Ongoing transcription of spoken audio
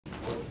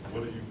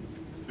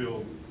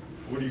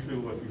What do you feel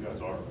like you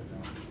guys are right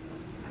now?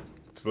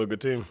 Still a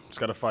good team. Just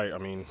got to fight. I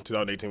mean,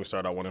 2018 we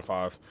started out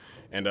 1-5,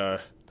 and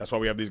that's why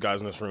we have these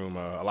guys in this room.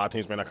 A lot of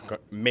teams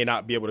may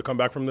not be able to come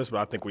back from this, but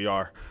I think we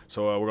are.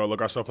 So we're gonna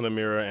look ourselves in the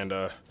mirror, and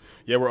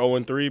yeah, we're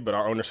 0-3, but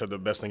our owner said the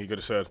best thing he could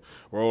have said.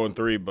 We're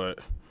 0-3, but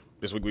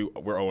this week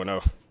we're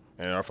 0-0,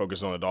 and our focus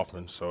is on the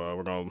Dolphins. So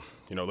we're gonna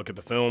look at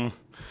the film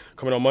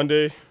coming on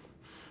Monday,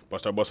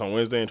 bust our bus on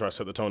Wednesday, and try to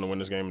set the tone to win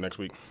this game next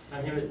week.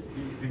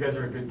 If you guys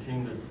are a good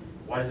team,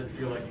 why does it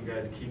feel like you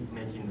guys keep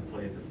making the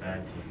plays that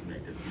bad teams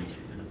make that beat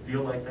you? Does it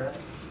feel like that?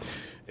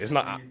 It's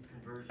not.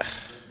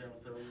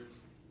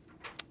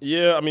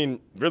 Yeah, I mean,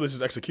 really, it's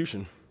just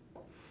execution.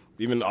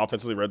 Even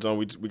offensively, red zone,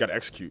 we got to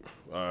execute.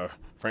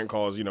 Frank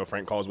calls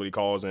what he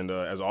calls, and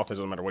as an offense,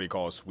 no matter what he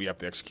calls, we have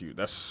to execute.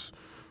 That's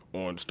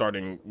on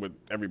starting with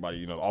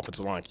everybody. The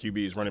offensive line,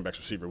 QBs, running backs,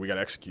 receiver, we got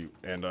to execute.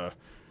 And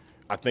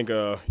I think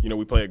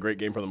we play a great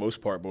game for the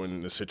most part, but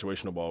in the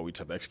situational ball, we just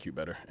have to execute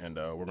better, and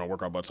we're going to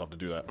work our butts off to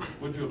do that.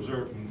 What did you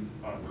observe from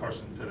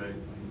Carson today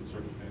in the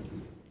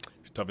circumstances?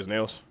 He's tough as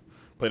nails.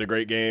 Played a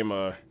great game.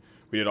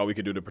 We did all we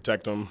could do to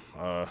protect him.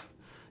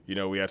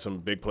 We had some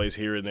big plays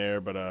here and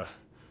there, but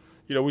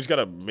we just got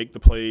to make the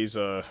plays.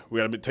 We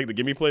got to take the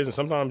gimme plays, and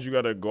sometimes you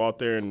got to go out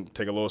there and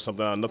take a little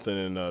something out of nothing,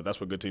 and that's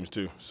what good teams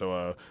do.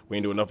 So we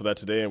ain't do enough of that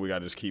today, and we got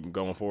to just keep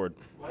going forward.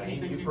 Why do you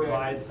think you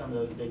provide some of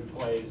those big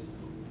plays?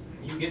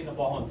 You getting the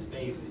ball in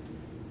space,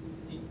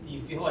 do you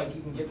feel like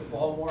you can get the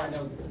ball more? I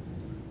know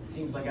it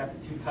seems like after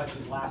 2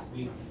 touches last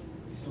week,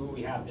 you see what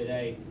we have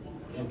today.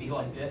 Can it be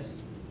like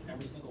this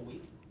every single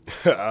week?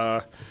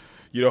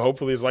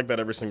 Hopefully it's like that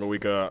every single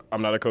week.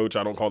 I'm not a coach.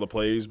 I don't call the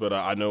plays, but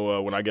I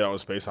know when I get out in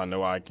space, I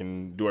know I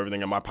can do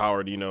everything in my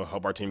power to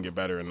help our team get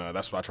better, and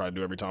that's what I try to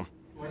do every time.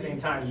 At the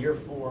same time, year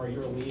 4,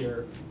 you're a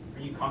leader.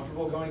 Are you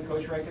comfortable going to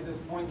Coach Reich at this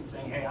point and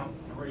saying, "Hey, I'm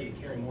ready to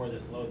carry more of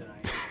this load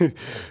than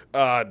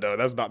I am"? No,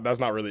 that's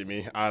not really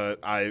me.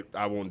 I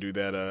won't do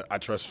that. I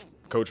trust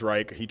Coach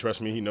Reich. He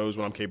trusts me. He knows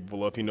what I'm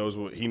capable of. He knows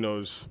what he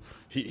knows.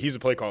 He's a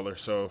play caller,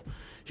 so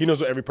he knows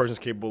what every person's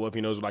capable of.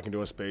 He knows what I can do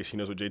in space. He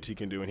knows what JT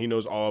can do, and he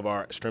knows all of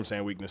our strengths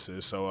and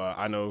weaknesses. So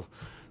I know,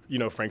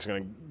 Frank's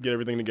going to get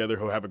everything together.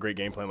 He'll have a great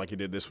game plan like he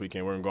did this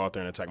weekend. We're going to go out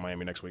there and attack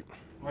Miami next week.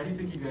 Why do you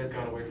think you guys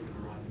got away from the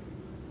run?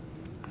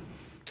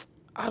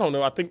 I don't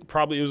know. I think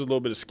probably it was a little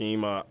bit of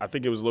scheme. I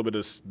think it was a little bit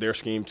of their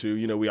scheme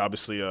too. We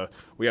obviously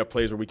we have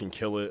plays where we can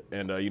kill it,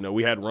 and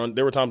we had run.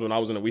 There were times when I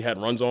was in it, we had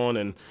runs on,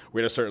 and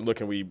we had a certain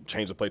look, and we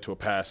changed the play to a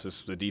pass.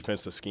 It's the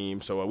defense, the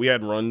scheme. So we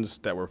had runs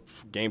that were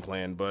game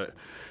plan, but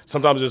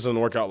sometimes it doesn't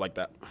work out like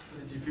that.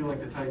 Did you feel like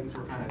the Titans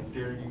were kind of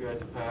daring you guys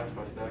to pass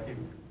by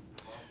stacking?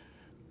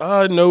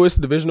 No, it's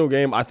a divisional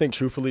game. I think,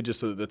 truthfully,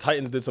 just the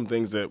Titans did some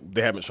things that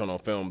they haven't shown on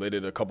film. They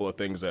did a couple of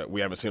things that we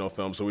haven't seen on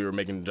film, so we were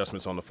making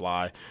adjustments on the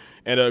fly.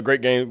 And a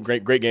great game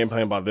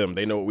plan by them.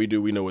 They know what we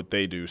do. We know what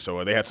they do.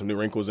 So they had some new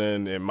wrinkles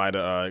in. It might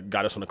have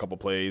got us on a couple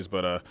plays,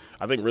 but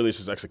I think really it's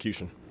just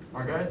execution.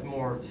 Are guys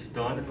more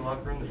stunned in the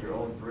locker room that you're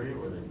 0-3,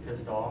 or are they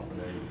pissed off?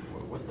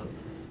 What's the?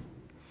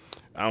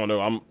 I don't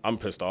know. I'm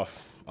pissed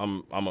off.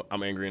 I'm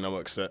angry and I'm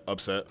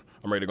upset.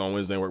 I'm ready to go on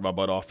Wednesday and work my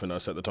butt off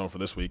and set the tone for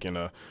this week. And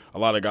a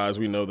lot of guys,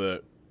 we know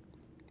that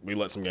we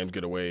let some games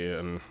get away,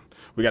 and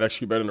we got to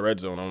execute better in the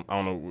red zone. I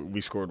don't know. We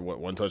scored,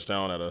 1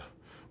 touchdown out of,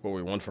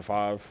 1 for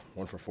 5,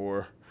 1 for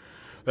 4.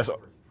 That's 4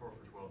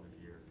 for 12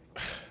 this year.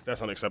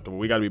 That's unacceptable.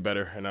 We got to be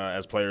better, and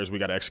as players, we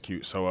got to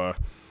execute. So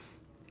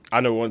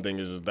I know one thing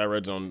is just that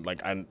red zone.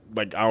 I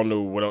don't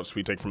know what else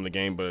we take from the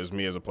game, but as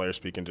me as a player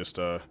speaking, just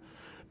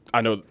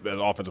I know as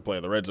an offensive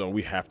player, the red zone,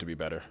 we have to be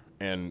better.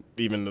 And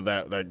even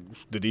that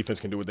the defense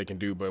can do what they can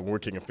do, but when we're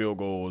kicking field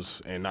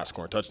goals and not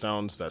scoring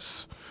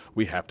touchdowns,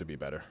 we have to be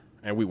better,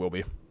 and we will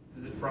be.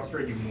 Does it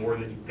frustrate you more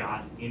that you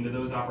got into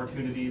those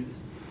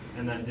opportunities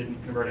and then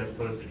didn't convert, as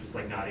opposed to just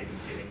not even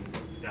getting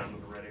down to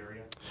the red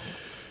area?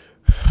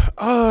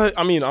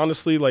 I mean,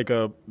 honestly,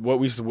 what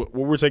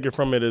we're taking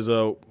from it is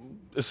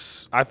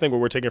I think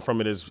what we're taking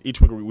from it is each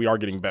week we are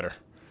getting better.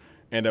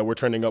 And we're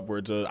trending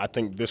upwards. I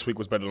think this week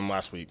was better than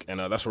last week, and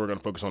that's what we're going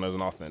to focus on as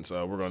an offense.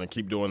 We're going to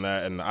keep doing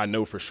that, and I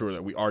know for sure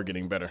that we are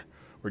getting better.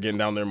 We're getting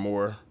down there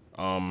more,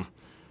 and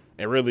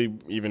really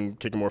even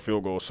kicking more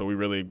field goals, so we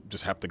really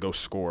just have to go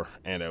score.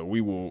 And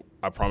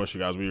I promise you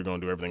guys, we are going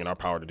to do everything in our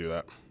power to do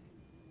that.